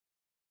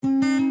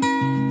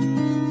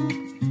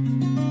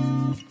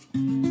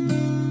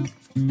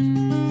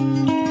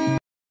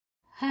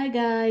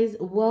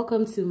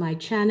welcome to my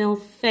channel.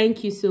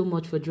 Thank you so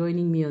much for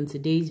joining me on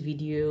today's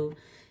video.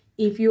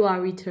 If you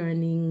are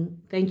returning,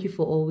 thank you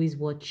for always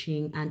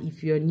watching, and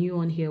if you're new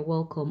on here,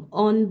 welcome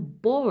on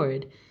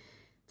board.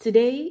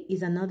 Today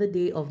is another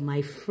day of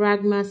my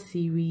Fragma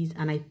series,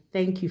 and I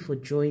thank you for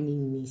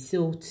joining me.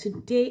 So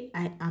today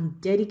I am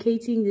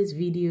dedicating this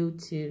video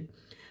to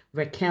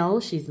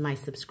Raquel. She's my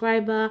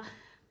subscriber,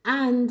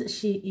 and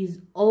she is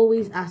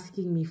always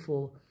asking me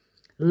for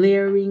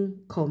layering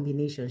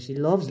combinations. She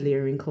loves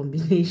layering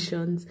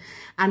combinations,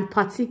 and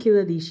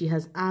particularly she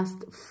has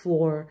asked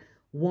for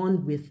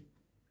one with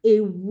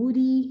a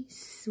woody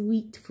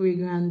sweet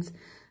fragrance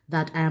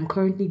that I am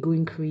currently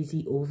going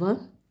crazy over.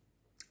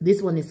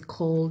 This one is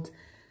called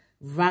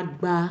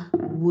Ragba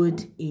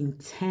Wood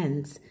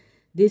Intense.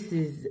 This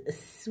is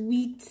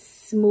sweet,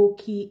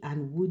 smoky,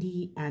 and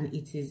woody, and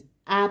it is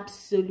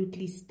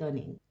absolutely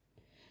stunning.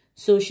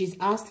 So she's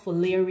asked for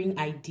layering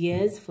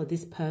ideas for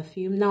this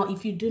perfume. Now,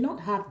 if you do not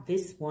have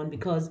this one,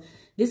 because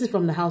this is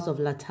from the house of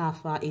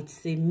Latafa,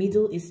 it's a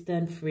Middle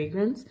Eastern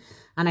fragrance.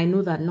 And I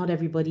know that not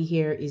everybody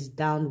here is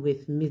down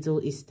with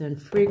Middle Eastern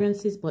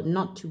fragrances, but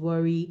not to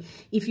worry.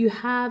 If you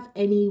have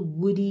any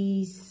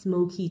woody,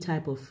 smoky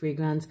type of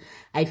fragrance,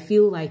 I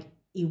feel like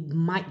it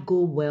might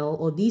go well,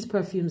 or these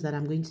perfumes that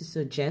I'm going to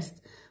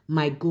suggest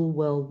might go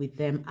well with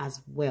them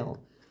as well.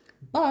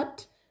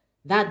 But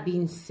that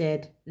being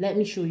said, let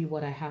me show you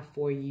what I have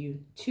for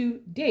you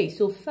today.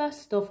 So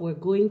first off, we're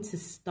going to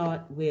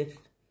start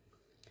with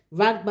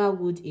Ragba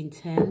Wood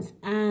Intense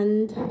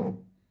and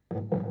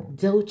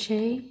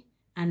Dolce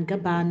 &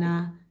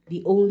 Gabbana,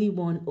 the Only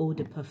One Eau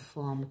de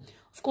Parfum.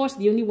 Of course,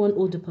 the Only One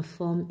Eau de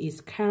Parfum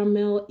is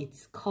caramel,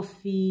 it's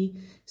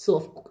coffee.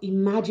 So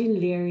imagine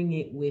layering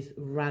it with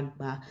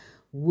Ragba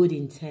Wood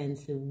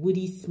Intense, a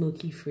woody,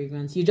 smoky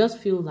fragrance. You just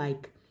feel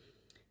like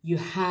you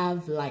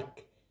have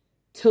like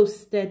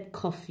toasted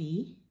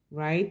coffee,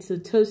 right? So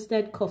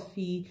toasted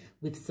coffee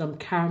with some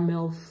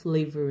caramel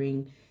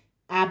flavoring.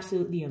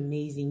 Absolutely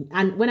amazing.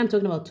 And when I'm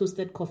talking about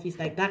toasted coffee, it's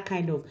like that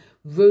kind of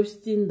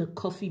roasting the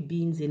coffee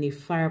beans in a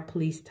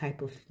fireplace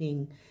type of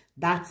thing.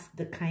 That's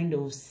the kind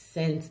of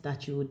scent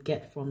that you would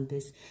get from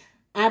this.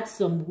 Add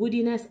some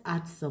woodiness,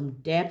 add some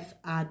depth,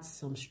 add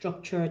some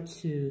structure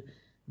to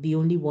the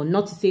Only One.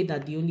 Not to say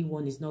that the Only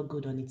One is not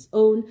good on its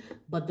own,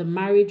 but the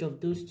marriage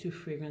of those two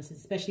fragrances,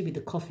 especially with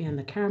the coffee and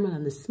the caramel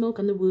and the smoke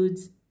and the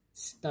woods,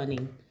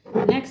 stunning.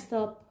 Next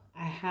up,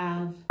 I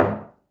have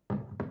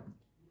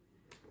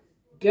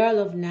Girl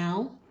of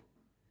Now,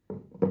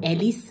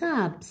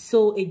 Elisab.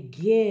 So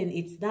again,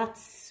 it's that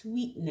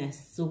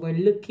sweetness. So we're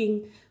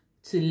looking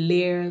to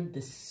layer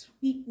the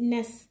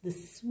sweetness, the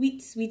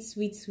sweet,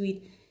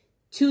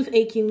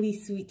 tooth-achingly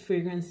sweet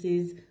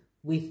fragrances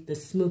with the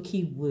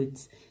smoky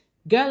woods.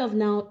 Girl of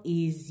Now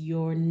is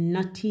your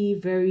nutty,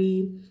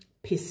 very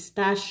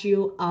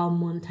pistachio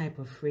almond type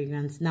of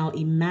fragrance. Now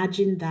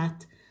imagine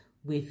that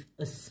with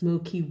a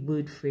smoky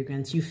wood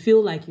fragrance. You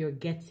feel like you're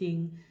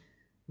getting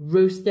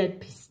roasted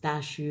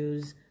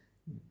pistachios,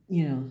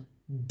 you know,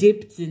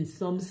 dipped in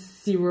some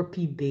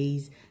syrupy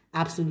base.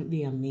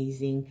 Absolutely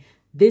amazing.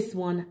 This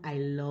one I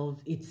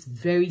love. It's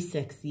very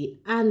sexy,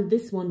 and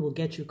this one will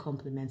get you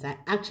compliments. I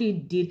actually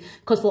did,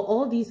 because for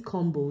all these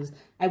combos,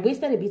 I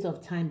wasted a bit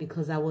of time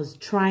because I was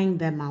trying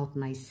them out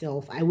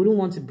myself. I wouldn't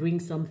want to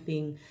bring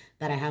something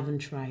that I haven't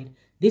tried.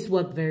 This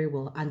worked very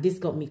well, and this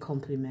got me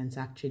compliments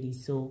actually.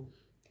 So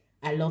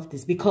I love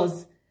this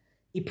because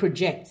it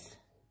projects.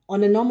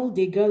 On a normal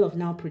day, Girl of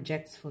Now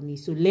projects for me.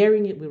 So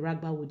layering it with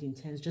Ragba Wood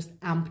Intense just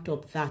amped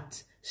up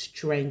that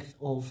strength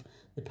of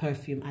the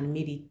perfume and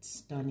made it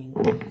stunning.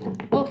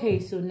 Okay,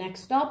 so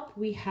next up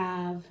we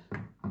have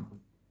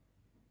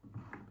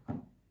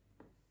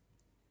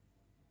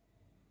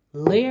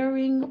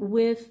layering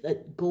with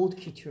Gold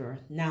Couture.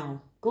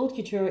 Now, Gold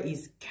Couture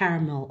is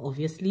caramel,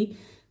 obviously.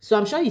 So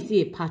I'm sure you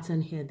see a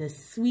pattern here. The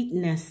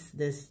sweetness,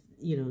 this,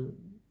 you know,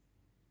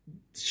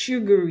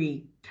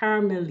 sugary,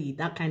 caramelly,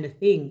 that kind of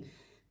thing.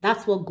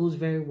 That's what goes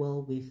very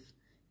well with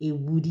a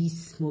woody,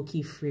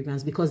 smoky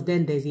fragrance, because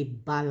then there's a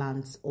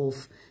balance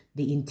of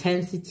the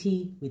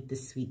intensity with the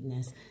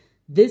sweetness.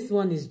 This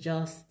one is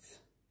just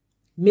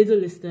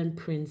Middle Eastern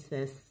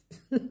princess.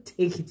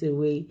 Take it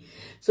away.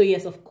 So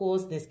yes, of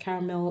course, there's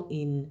caramel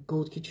in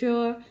Gold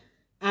Couture.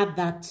 Add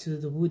that to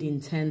the Wood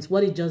Intense.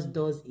 What it just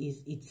does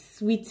is it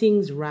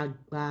sweetens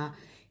Ragba.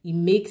 It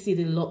makes it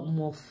a lot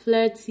more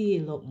flirty,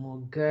 a lot more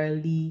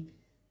girly.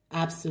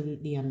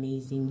 Absolutely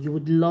amazing. You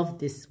would love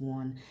this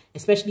one,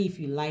 especially if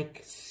you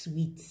like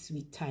sweet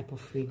type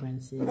of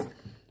fragrances.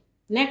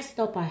 Next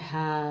up, I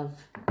have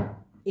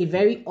a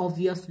very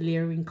obvious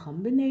layering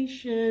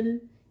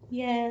combination.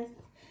 Yes,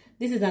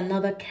 this is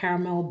another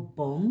caramel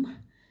bomb.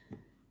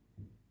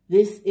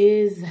 This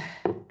is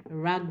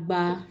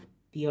Ragba,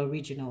 the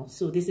original.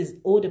 So this is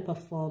Eau de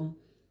Parfum.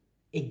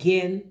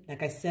 Again,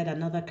 like I said,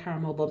 another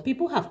caramel bomb.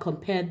 People have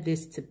compared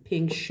this to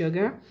Pink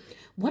Sugar.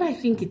 what I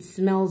think it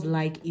smells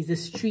like is a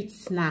street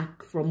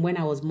snack from when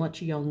I was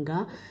much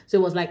younger. So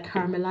it was like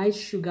caramelized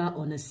sugar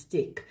on a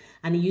stick,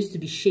 and it used to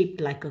be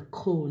shaped like a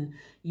cone.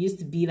 It used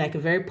to be like a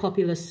very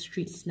popular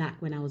street snack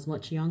when I was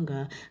much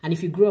younger. And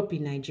if you grew up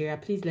in Nigeria,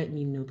 please let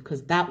me know,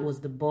 because that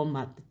was the bomb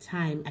at the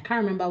time. I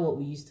can't remember what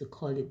we used to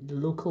call it, the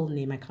local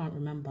name, I can't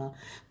remember,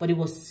 but it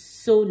was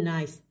so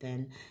nice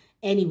then.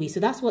 Anyway, so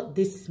that's what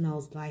this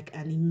smells like,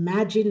 and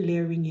imagine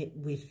layering it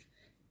with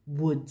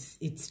woods.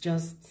 It's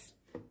just,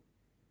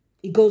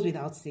 it goes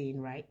without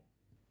saying, right?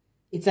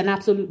 It's an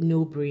absolute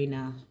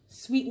no-brainer.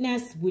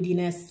 Sweetness,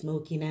 woodiness,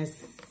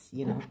 smokiness,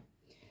 you know.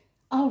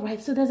 All right,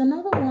 so there's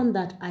another one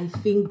that I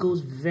think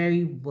goes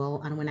very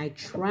well, and when I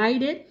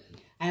tried it,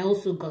 I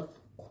also got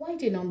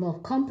quite a number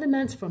of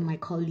compliments from my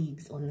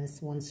colleagues on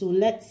this one. So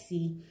let's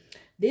see.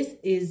 This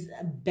is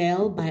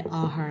Belle by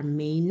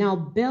Harmaine. Now,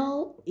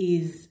 Belle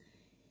is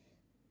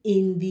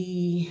in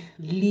the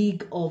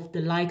league of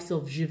the likes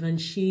of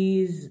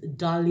Givenchy's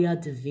Dahlia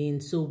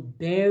Divine. So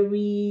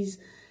berries,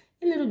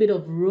 a little bit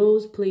of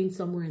rose playing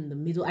somewhere in the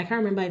middle. I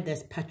can't remember if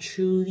there's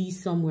patchouli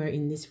somewhere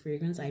in this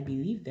fragrance. I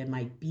believe there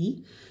might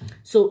be.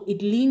 So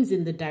it leans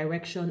in the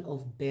direction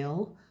of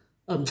Belle.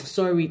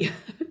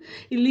 It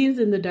leans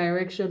in the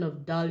direction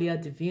of Dahlia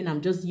Divine.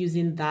 I'm just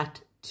using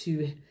that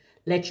to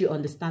let you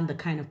understand the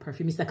kind of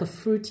perfume. It's like a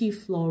fruity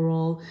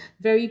floral,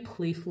 very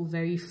playful,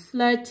 very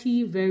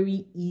flirty,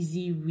 very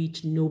easy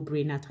reach,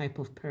 no-brainer type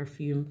of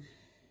perfume.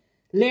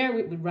 Layer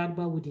it with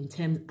Ragbar Wood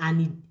Intense,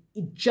 and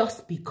it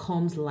just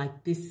becomes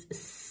like this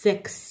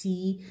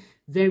sexy,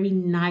 very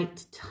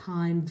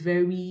nighttime,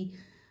 very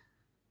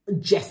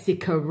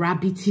Jessica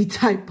Rabbity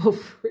type of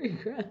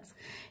fragrance.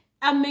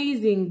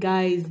 Amazing,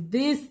 guys.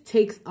 This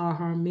takes our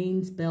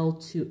Harmaine's Belle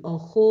to a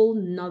whole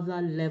nother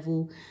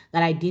level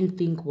that I didn't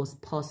think was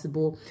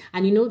possible.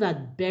 And you know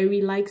that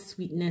berry-like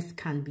sweetness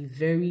can be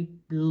very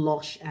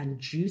lush and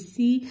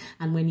juicy,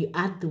 and when you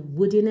add the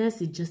woodiness,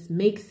 it just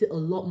makes it a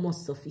lot more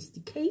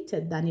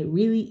sophisticated than it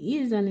really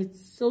is, and it's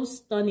so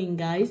stunning,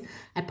 guys.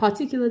 I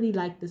particularly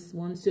like this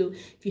one. So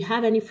if you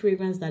have any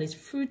fragrance that is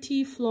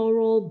fruity,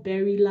 floral,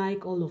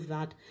 berry-like, all of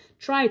that,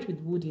 try it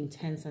with Wood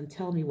Intense and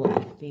tell me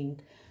what you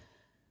think.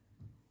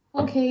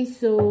 Okay,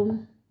 so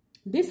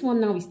this one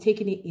now is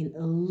taking it in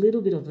a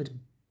little bit of a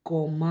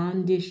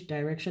gourmandish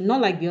direction. Not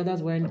like the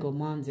others weren't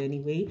gourmands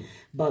anyway,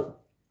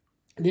 but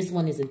this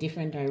one is a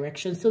different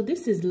direction. So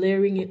this is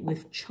layering it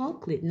with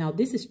chocolate. Now,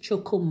 this is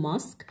Choco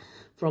Musk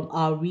from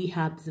our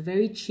Rehab. It's a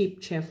very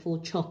cheap,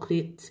 cheerful,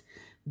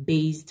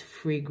 chocolate-based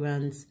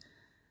fragrance.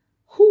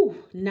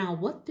 Whew. Now,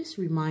 what this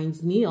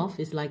reminds me of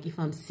is like if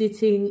I'm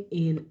sitting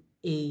in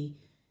a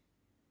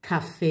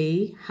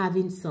cafe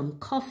having some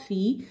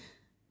coffee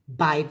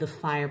by the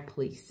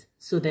fireplace.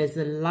 So there's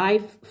a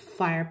live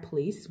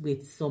fireplace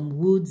with some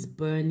woods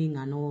burning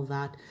and all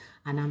that,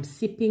 and I'm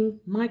sipping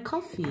my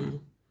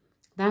coffee.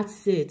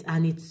 That's it.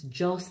 And it's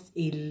just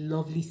a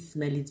lovely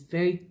smell. It's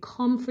very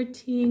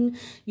comforting.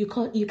 You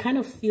kind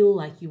of feel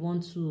like you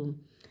want to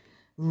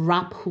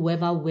wrap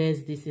whoever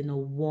wears this in a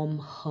warm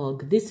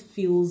hug. This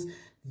feels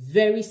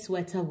very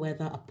sweater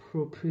weather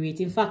appropriate.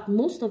 In fact,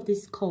 most of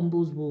these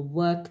combos will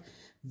work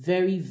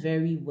very,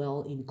 very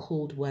well in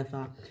cold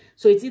weather.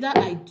 So it's either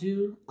I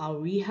do our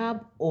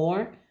Rehab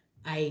or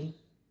I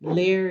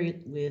layer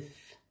it with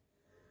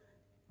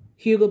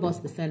Hugo Boss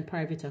The Scent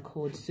Private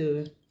Accord.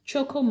 So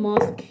Choco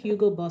Musk,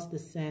 Hugo Boss The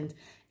Scent,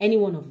 any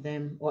one of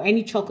them or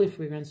any chocolate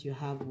fragrance you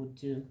have would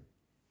do.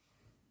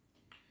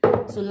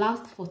 So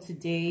last for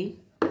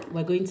today,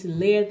 we're going to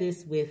layer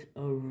this with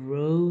a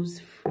rose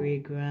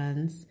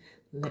fragrance.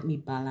 Let me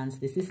balance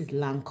this. This is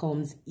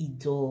Lancome's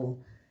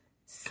Idole.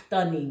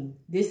 Stunning.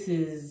 This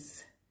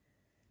is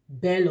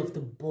Belle of the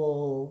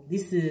Ball.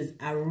 This is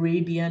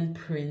Arabian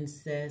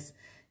Princess.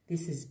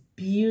 This is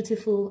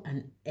beautiful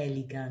and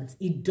elegant.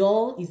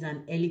 Idole is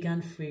an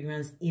elegant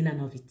fragrance in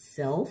and of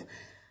itself.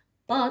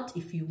 But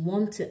if you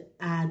want to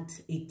add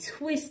a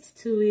twist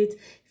to it,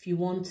 if you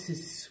want to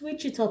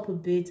switch it up a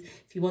bit,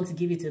 if you want to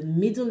give it a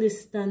Middle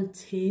Eastern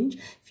tinge,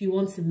 if you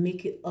want to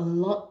make it a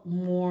lot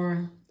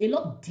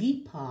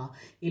deeper,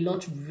 a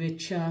lot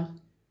richer,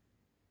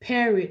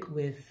 pair it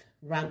with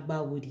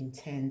Ragbar Wood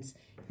Intense.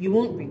 You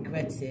won't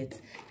regret it.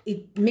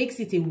 It makes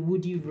it a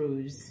woody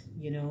rose,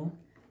 you know.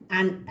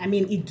 And I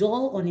mean,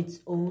 Idole on its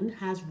own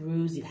has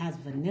rose, it has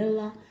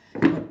vanilla,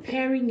 but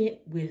pairing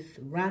it with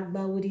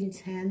Ragbar Wood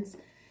Intense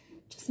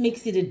just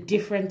makes it a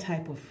different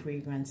type of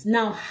fragrance.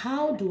 Now,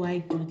 how do I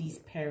do these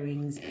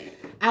pairings?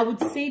 I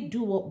would say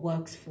do what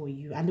works for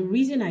you. And the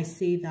reason I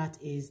say that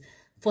is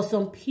for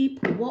some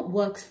people, what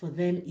works for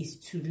them is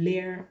to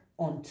layer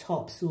on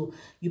top. So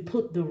you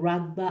put the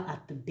Ragbar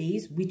at the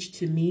base, which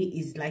to me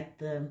is like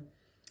the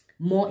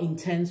more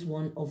intense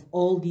one of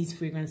all these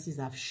fragrances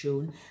I've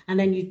shown, and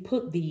then you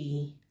put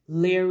the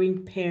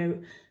layering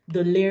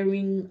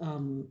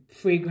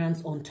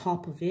fragrance on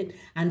top of it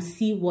and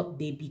see what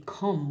they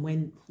become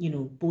when, you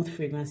know, both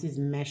fragrances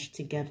mesh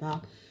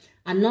together.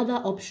 Another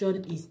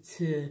option is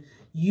to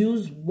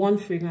use one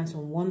fragrance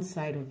on one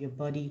side of your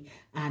body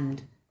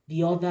and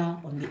the other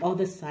on the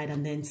other side,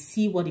 and then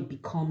see what it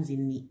becomes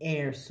in the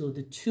air. So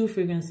the two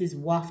fragrances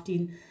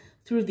wafting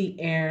through the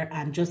air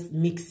and just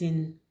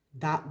mixing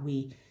that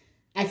way.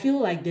 I feel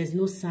like there's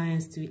no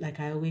science to it. Like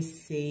I always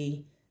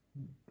say,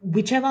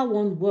 whichever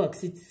one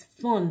works, it's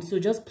fun. So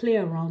just play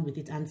around with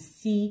it and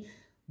see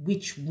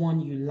which one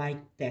you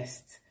like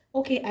best.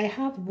 Okay, I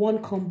have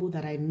one combo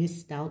that I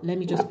missed out. Let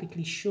me just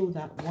quickly show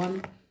that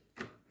one.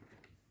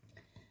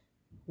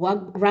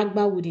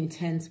 Ragba Wood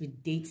Intense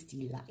with Dates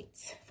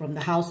Delight from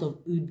the house of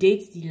Oud.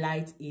 Dates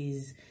Delight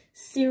is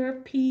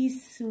syrupy,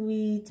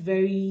 sweet,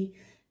 very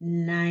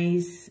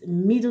nice,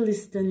 Middle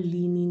Eastern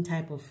leaning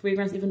type of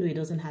fragrance, even though it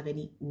doesn't have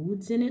any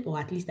ouds in it, or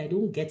at least I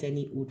don't get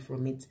any oud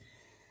from it.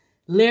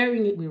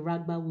 Layering it with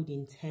Ragba Wood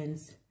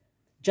Intense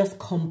just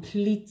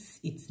completes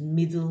its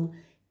Middle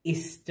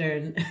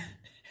Eastern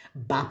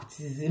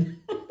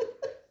baptism.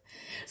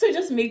 So it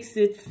just makes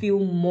it feel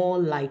more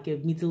like a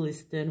Middle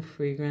Eastern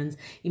fragrance.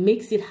 It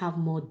makes it have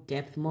more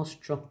depth, more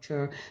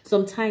structure.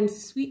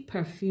 Sometimes sweet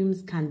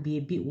perfumes can be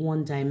a bit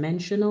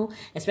one-dimensional,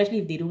 especially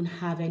if they don't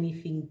have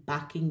anything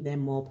backing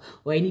them up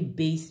or any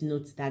base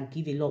notes that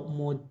give a lot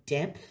more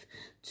depth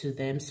to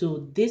them.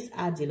 So this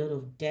adds a lot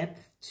of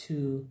depth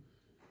to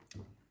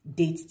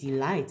Dates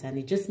Delight, and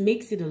it just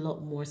makes it a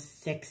lot more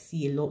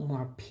sexy, a lot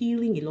more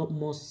appealing, a lot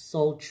more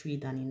sultry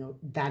than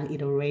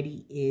it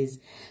already is.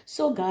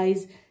 So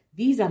guys,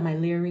 these are my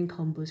layering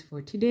combos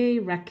for today.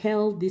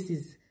 Raquel, this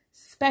is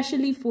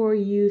specially for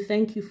you.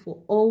 Thank you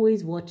for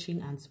always watching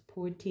and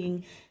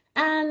supporting.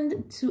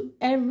 And to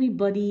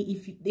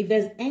everybody, if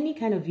there's any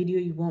kind of video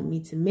you want me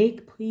to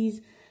make,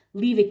 please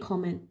leave a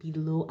comment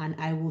below and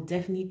I will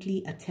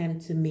definitely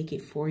attempt to make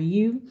it for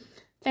you.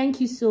 Thank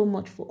you so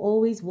much for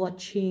always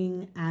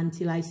watching.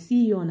 Until I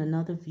see you on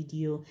another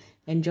video,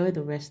 enjoy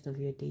the rest of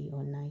your day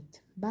or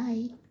night.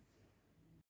 Bye.